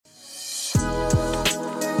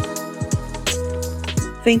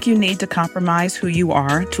Think you need to compromise who you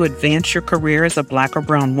are to advance your career as a Black or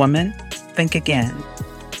brown woman? Think again.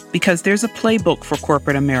 Because there's a playbook for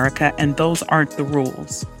corporate America, and those aren't the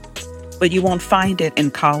rules. But you won't find it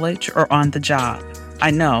in college or on the job.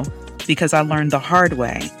 I know, because I learned the hard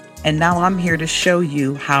way, and now I'm here to show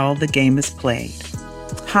you how the game is played.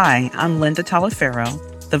 Hi, I'm Linda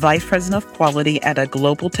Talafero, the Vice President of Quality at a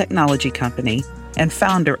global technology company and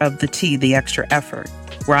founder of The Extra Effort,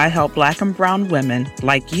 where I help Black and brown women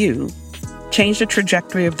like you change the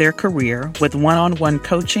trajectory of their career with one-on-one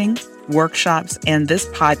coaching, workshops, and this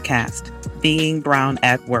podcast, Being Brown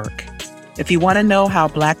at Work. If you want to know how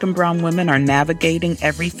Black and brown women are navigating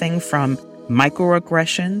everything from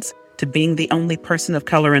microaggressions to being the only person of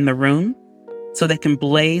color in the room so they can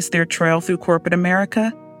blaze their trail through corporate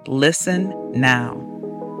America, listen now.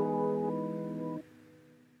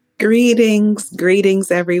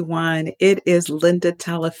 Greetings, everyone. It is Linda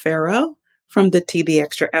Talafero from The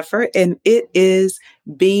Extra Effort, and it is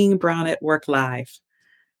Being Brown at Work Live.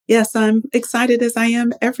 Yes, I'm excited as I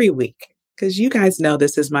am every week because you guys know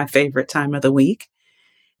this is my favorite time of the week.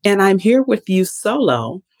 And I'm here with you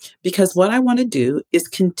solo because what I want to do is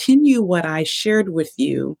continue what I shared with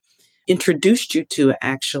you, introduced you to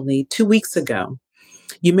actually 2 weeks ago.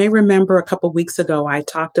 You may remember a couple weeks ago, I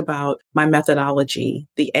talked about my methodology,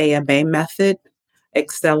 the AMA method,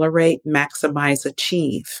 accelerate, maximize,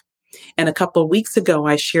 achieve. And a couple of weeks ago,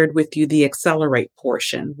 I shared with you the accelerate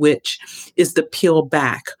portion, which is the peel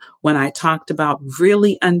back when I talked about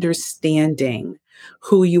really understanding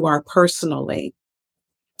who you are personally,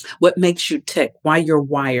 what makes you tick, why you're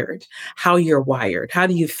wired, how do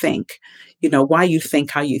you think, why you think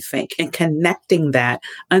how you think, and connecting that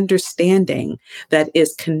understanding that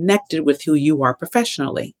is connected with who you are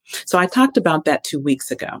professionally. So I talked about that 2 weeks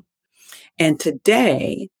ago. And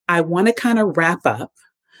today I want to kind of wrap up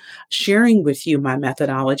sharing with you my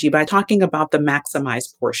methodology by talking about the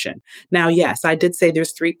maximize portion. Now, yes, I did say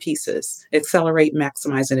there's 3 pieces: accelerate,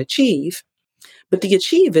 maximize, and achieve. But the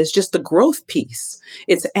achieve is just the growth piece.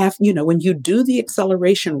 It's when you do the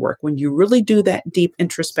acceleration work, when you really do that deep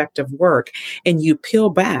introspective work and you peel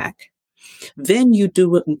back, then you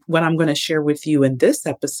do what I'm going to share with you in this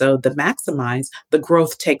episode, the maximize, the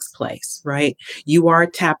growth takes place, right? You are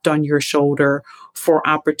tapped on your shoulder for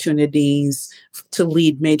opportunities to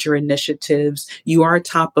lead major initiatives. You are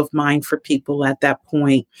top of mind for people at that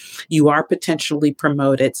point. You are potentially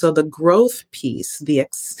promoted. So the growth piece,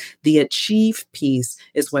 the achieve piece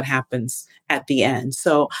is what happens at the end.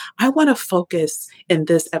 So I want to focus in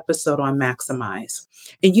this episode on maximize.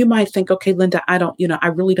 And you might think, okay, Linda, I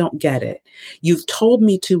really don't get it. You've told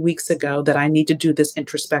me 2 weeks ago that I need to do this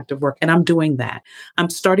introspective work, and I'm doing that. I'm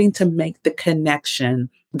starting to make the connection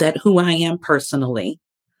that who I am personally,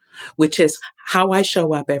 which is how I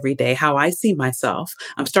show up every day, how I see myself.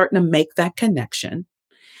 I'm starting to make that connection,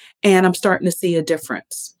 and I'm starting to see a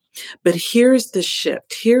difference. But here's the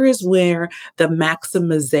shift. Here is where the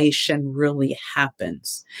maximization really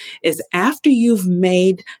happens, is after you've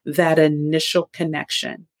made that initial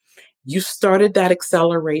connection, you started that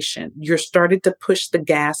acceleration. You're starting to push the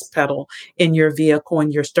gas pedal in your vehicle,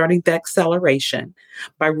 and you're starting the acceleration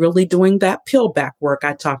by really doing that peel back work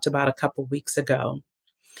I talked about a couple weeks ago.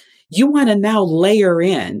 You want to now layer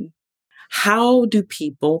in, how do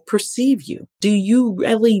people perceive you? Do you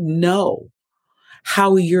really know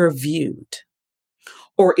how you're viewed?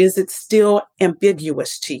 Or is it still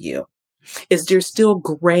ambiguous to you? Is there still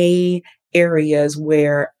gray areas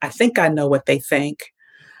where I think I know what they think?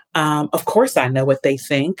 Of course, I know what they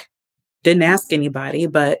think. Didn't ask anybody,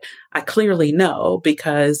 but I clearly know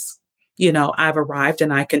because, I've arrived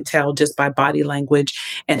and I can tell just by body language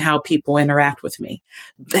and how people interact with me.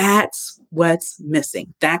 That's what's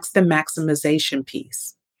missing. That's the maximization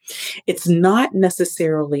piece. It's not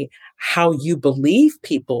necessarily how you believe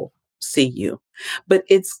people see you, but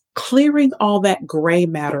it's clearing all that gray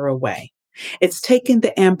matter away. It's taking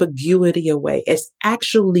the ambiguity away. It's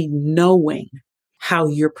actually knowing how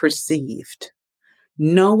you're perceived,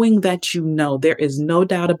 knowing that there is no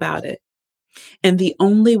doubt about it. And the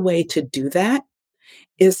only way to do that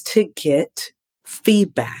is to get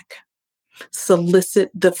feedback,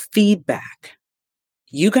 solicit the feedback.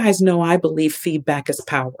 You guys know I believe feedback is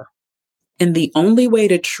power. And the only way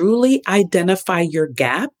to truly identify your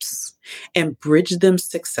gaps and bridge them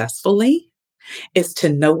successfully is to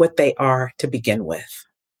know what they are to begin with.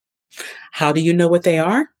 How do you know what they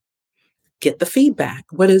are? Get the feedback.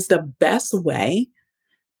 What is the best way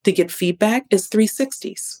to get feedback is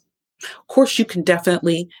 360s. Of course, you can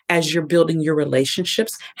definitely, as you're building your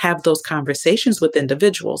relationships, have those conversations with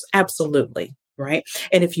individuals. Absolutely. right?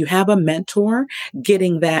 And if you have a mentor,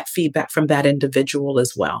 getting that feedback from that individual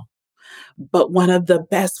as well. But one of the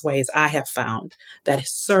best ways I have found that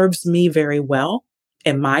serves me very well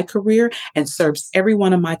in my career and serves every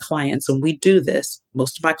one of my clients, when we do this,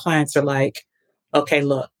 most of my clients are like, okay,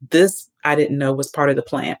 look, this I didn't know was part of the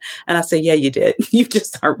plan. And I say, yeah, you did. You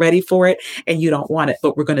just aren't ready for it and you don't want it,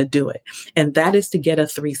 but we're going to do it. And that is to get a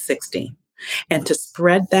 360 and to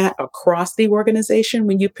spread that across the organization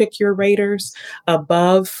when you pick your raters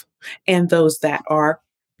above and those that are,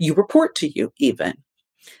 you report to you even.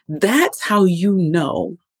 That's how you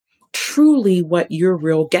know truly what your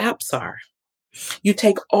real gaps are. You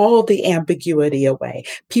take all the ambiguity away.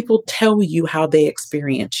 People tell you how they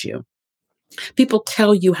experience you. People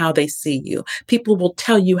tell you how they see you. People will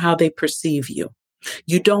tell you how they perceive you.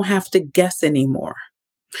 You don't have to guess anymore.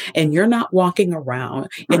 And you're not walking around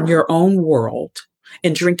in your own world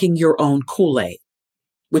and drinking your own Kool-Aid,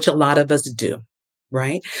 which a lot of us do,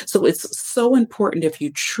 right? So it's so important, if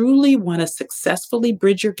you truly want to successfully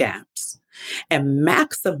bridge your gaps and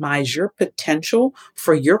maximize your potential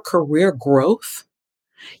for your career growth,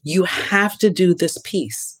 you have to do this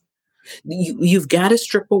piece. You've got to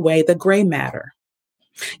strip away the gray matter.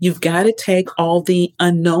 You've got to take all the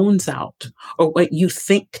unknowns out, or what you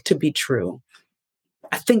think to be true.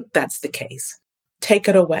 I think that's the case. Take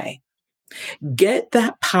it away. Get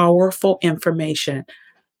that powerful information.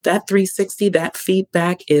 That 360, that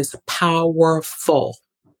feedback is powerful.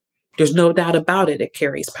 There's no doubt about it. It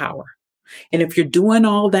carries power. And if you're doing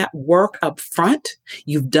all that work up front,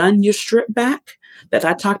 you've done your strip back that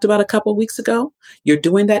I talked about a couple of weeks ago. You're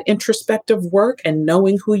doing that introspective work and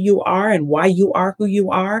knowing who you are and why you are who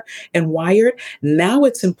you are and wired. Now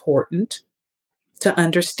it's important to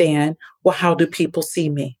understand, well, how do people see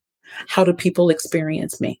me? How do people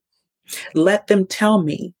experience me? Let them tell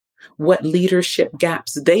me what leadership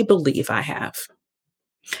gaps they believe I have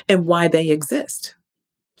and why they exist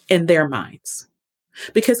in their minds.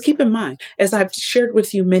 Because keep in mind, as I've shared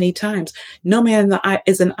with you many times, no man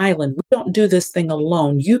is an island. We don't do this thing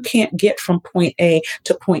alone. You can't get from point A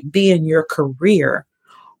to point B in your career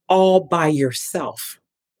all by yourself.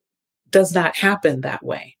 Does not happen that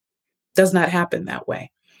way. Does not happen that way.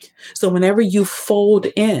 So whenever you fold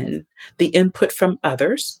in the input from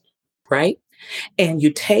others, right, and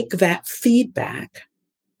you take that feedback,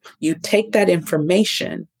 you take that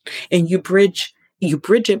information and you bridge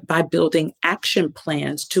it by building action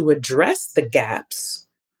plans to address the gaps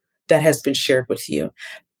that has been shared with you.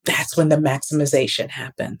 That's when the maximization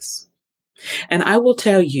happens. And I will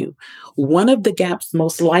tell you, one of the gaps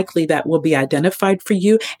most likely that will be identified for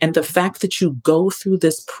you, and the fact that you go through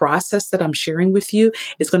this process that I'm sharing with you,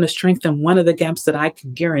 is going to strengthen one of the gaps that I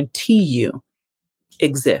can guarantee you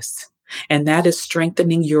exists. And that is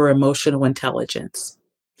strengthening your emotional intelligence.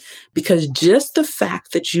 Because just the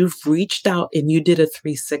fact that you've reached out and you did a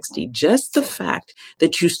 360, just the fact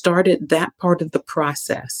that you started that part of the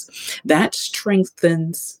process, that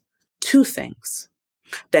strengthens two things.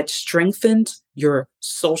 That strengthens your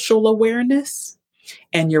social awareness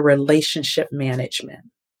and your relationship management.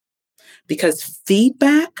 Because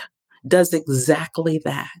feedback does exactly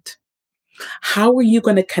that. How are you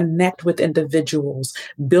going to connect with individuals,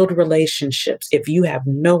 build relationships, if you have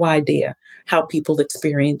no idea how people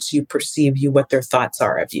experience you, perceive you, what their thoughts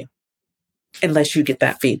are of you, unless you get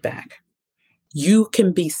that feedback? You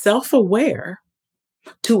can be self-aware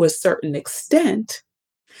to a certain extent,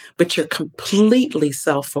 but you're completely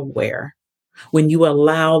self-aware when you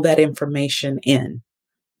allow that information in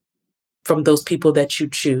from those people that you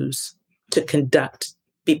choose to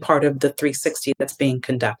be part of the 360 that's being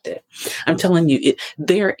conducted. I'm telling you,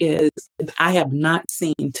 I have not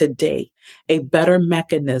seen to date a better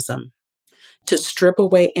mechanism to strip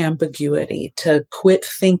away ambiguity, to quit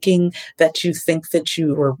thinking that you think that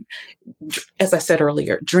you are, as I said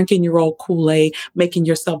earlier, drinking your old Kool-Aid, making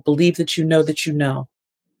yourself believe that you know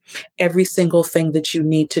every single thing that you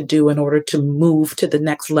need to do in order to move to the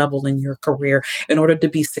next level in your career, in order to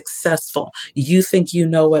be successful. You think you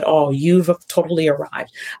know it all. You've totally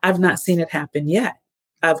arrived. I've not seen it happen yet.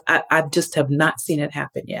 I just have not seen it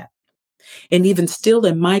happen yet. And even still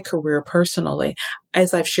in my career personally,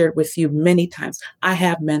 as I've shared with you many times, I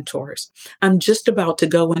have mentors. I'm just about to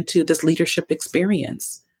go into this leadership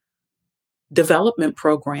experience development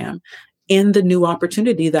program in the new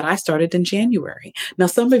opportunity that I started in January. Now,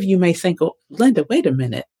 some of you may think, oh, Linda, wait a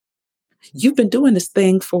minute. You've been doing this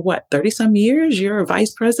thing for what, 30 some years? You're a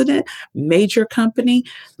vice president, major company,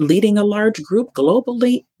 leading a large group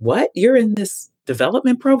globally. What? You're in this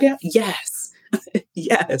development program? Yes.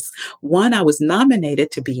 Yes. One, I was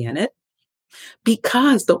nominated to be in it.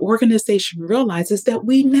 because the organization realizes that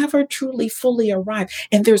we never truly fully arrive.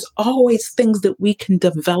 And there's always things that we can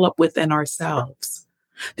develop within ourselves.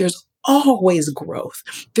 There's always growth.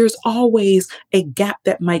 There's always a gap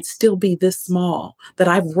that might still be this small that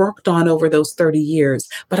I've worked on over those 30 years,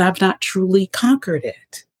 but I've not truly conquered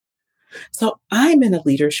it. So I'm in a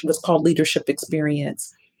leadership, what's called leadership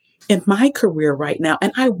experience in my career right now,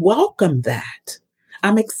 and I welcome that.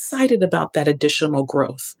 I'm excited about that additional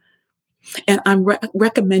growth. And I'm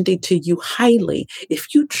recommending to you highly,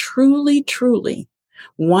 if you truly, truly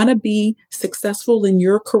want to be successful in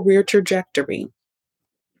your career trajectory,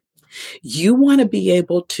 you want to be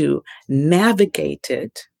able to navigate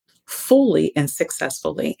it fully and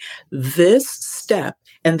successfully. This step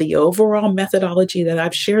and the overall methodology that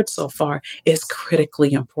I've shared so far is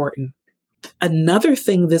critically important. Another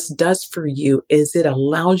thing this does for you is it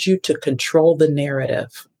allows you to control the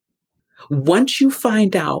narrative. Once you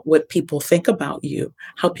find out what people think about you,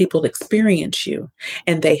 how people experience you,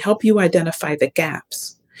 and they help you identify the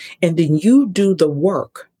gaps, and then you do the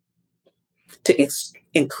work to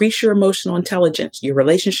increase your emotional intelligence, your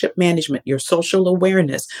relationship management, your social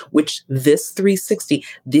awareness, which this 360,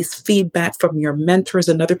 this feedback from your mentors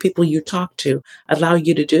and other people you talk to allow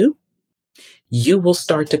you to do, you will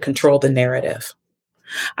start to control the narrative.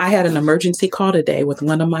 I had an emergency call today with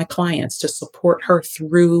one of my clients to support her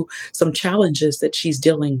through some challenges that she's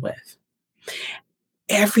dealing with.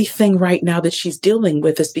 Everything right now that she's dealing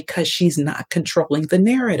with is because she's not controlling the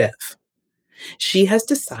narrative. She has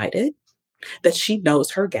decided that she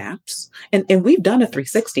knows her gaps. And we've done a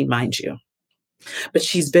 360, mind you, but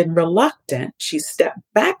she's been reluctant. She's stepped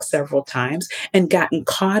back several times and gotten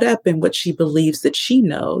caught up in what she believes that she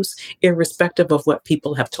knows, irrespective of what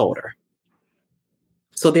people have told her.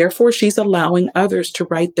 So therefore, she's allowing others to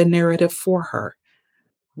write the narrative for her,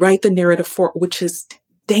 which is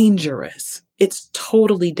dangerous. It's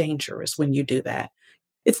totally dangerous when you do that.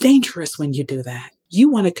 It's dangerous when you do that. You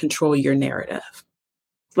want to control your narrative.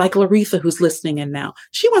 Like Laretha, who's listening in now,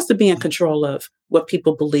 she wants to be in control of what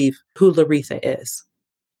people believe who Laretha is.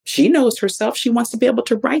 She knows herself. She wants to be able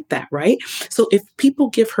to write that, right? So if people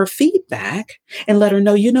give her feedback and let her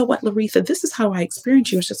know, you know what, Laretha, this is how I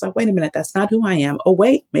experience you. It's just like, wait a minute, that's not who I am. Oh,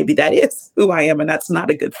 wait, maybe that is who I am. And that's not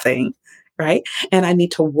a good thing, right? And I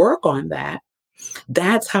need to work on that.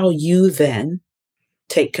 That's how you then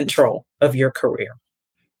take control of your career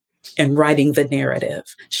and writing the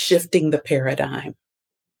narrative, shifting the paradigm.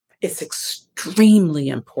 It's extremely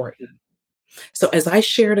important. So as I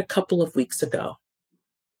shared a couple of weeks ago,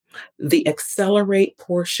 the accelerate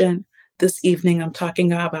portion, this evening I'm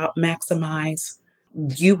talking about maximize.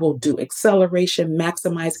 You will do acceleration,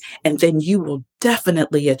 maximize, and then you will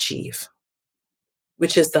definitely achieve,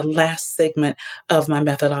 which is the last segment of my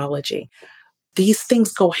methodology. These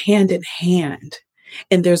things go hand in hand.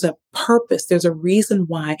 And there's a purpose, there's a reason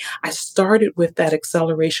why I started with that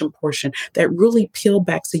acceleration portion that really peel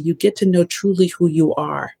back so you get to know truly who you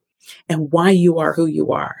are and why you are who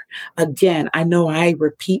you are. Again, I know I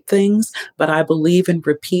repeat things, but I believe in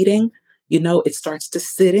repeating. It starts to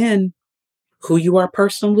sit in who you are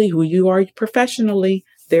personally, who you are professionally.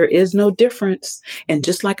 There is no difference. And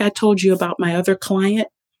just like I told you about my other client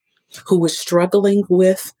who was struggling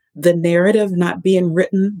with the narrative not being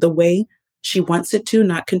written the way she wants it to,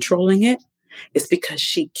 not controlling it, it's because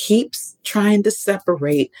she keeps trying to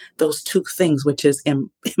separate those two things, which is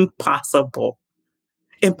impossible.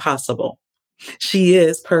 Impossible. She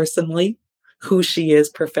is personally who she is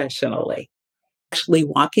professionally. Actually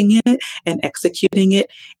walking in it and executing it,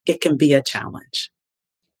 it can be a challenge.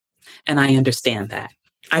 And I understand that.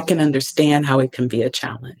 I can understand how it can be a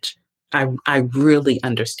challenge. I really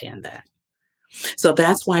understand that. So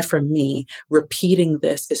that's why for me, repeating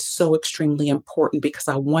this is so extremely important because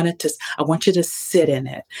I want you to sit in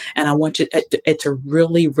it and I want it to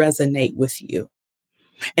really resonate with you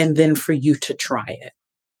and then for you to try it.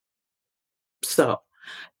 So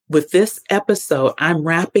with this episode, I'm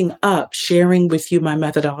wrapping up sharing with you my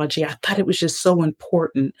methodology. I thought it was just so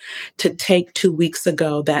important to take 2 weeks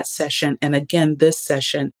ago, that session, and again, this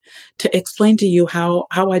session, to explain to you how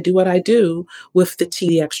I do what I do with the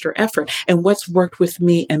TD Extra Effort and what's worked with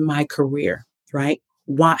me in my career, right?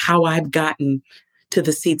 How I've gotten to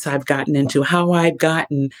the seats I've gotten into, how I've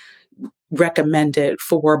gotten recommended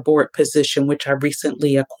for a board position, which I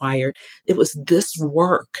recently acquired. It was this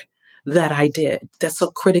work that I did that's so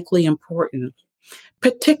critically important,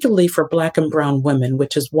 particularly for Black and Brown women,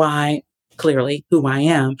 which is why, clearly, who I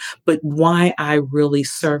am, but why I really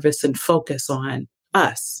service and focus on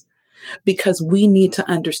us, because we need to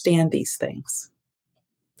understand these things.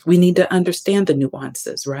 We need to understand the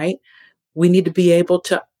nuances, right? We need to be able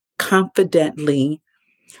to confidently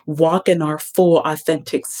walk in our full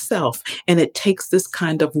authentic self. And it takes this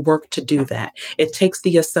kind of work to do that. It takes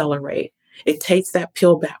the accelerate. It takes that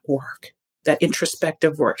peel back work, that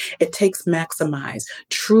introspective work. It takes maximize,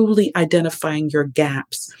 truly identifying your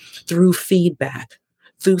gaps through feedback,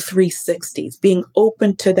 through 360s, being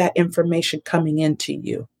open to that information coming into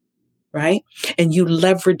you, right? And you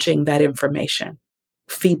leveraging that information.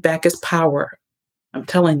 Feedback is power. I'm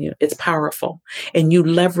telling you, it's powerful. And you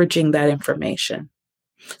leveraging that information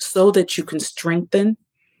so that you can strengthen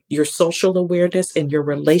your social awareness and your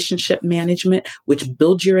relationship management, which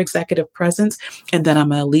builds your executive presence. And then I'm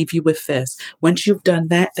going to leave you with this. Once you've done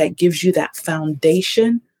that, that gives you that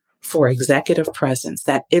foundation for executive presence,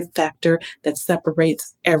 that it factor that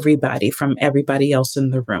separates everybody from everybody else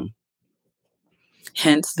in the room.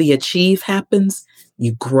 Hence, the achieve happens,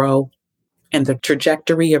 you grow, and the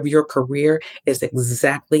trajectory of your career is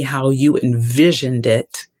exactly how you envisioned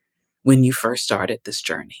it when you first started this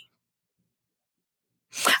journey.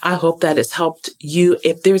 I hope that has helped you.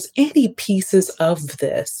 If there's any pieces of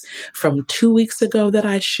this from 2 weeks ago that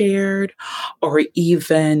I shared, or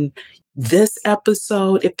even this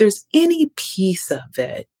episode, if there's any piece of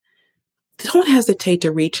it, don't hesitate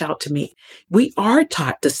to reach out to me. We are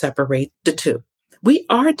taught to separate the two. We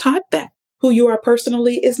are taught that who you are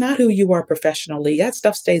personally is not who you are professionally. That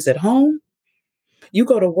stuff stays at home. You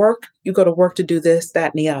go to work to do this,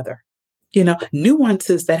 that, and the other.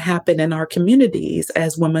 Nuances that happen in our communities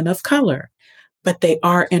as women of color, but they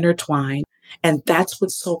are intertwined. And that's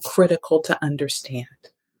what's so critical to understand.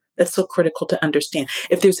 That's so critical to understand.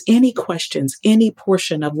 If there's any questions, any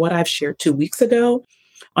portion of what I've shared 2 weeks ago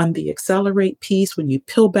on the accelerate piece, when you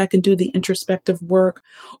peel back and do the introspective work,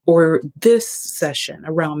 or this session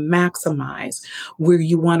around maximize, where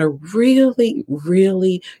you want to really,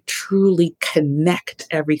 really, truly connect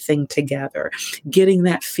everything together, getting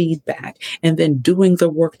that feedback, and then doing the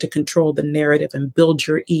work to control the narrative and build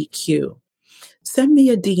your EQ. Send me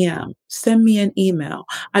a DM, send me an email.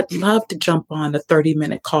 I'd love to jump on a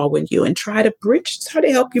 30-minute call with you and try to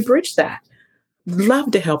help you bridge that. Love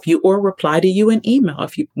to help you, or reply to you in email.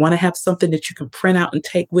 If you want to have something that you can print out and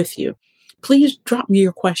take with you, please drop me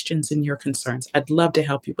your questions and your concerns. I'd love to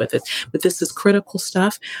help you with it. But this is critical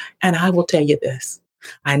stuff. And I will tell you this.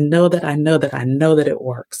 I know that it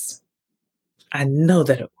works. I know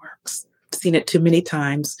that it works. I've seen it too many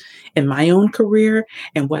times in my own career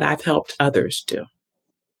and what I've helped others do.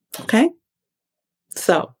 Okay?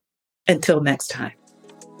 So until next time.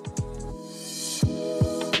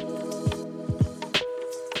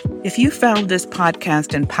 If you found this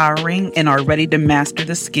podcast empowering and are ready to master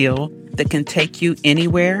the skill that can take you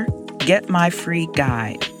anywhere, get my free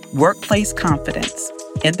guide, Workplace Confidence,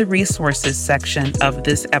 in the resources section of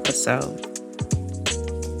this episode.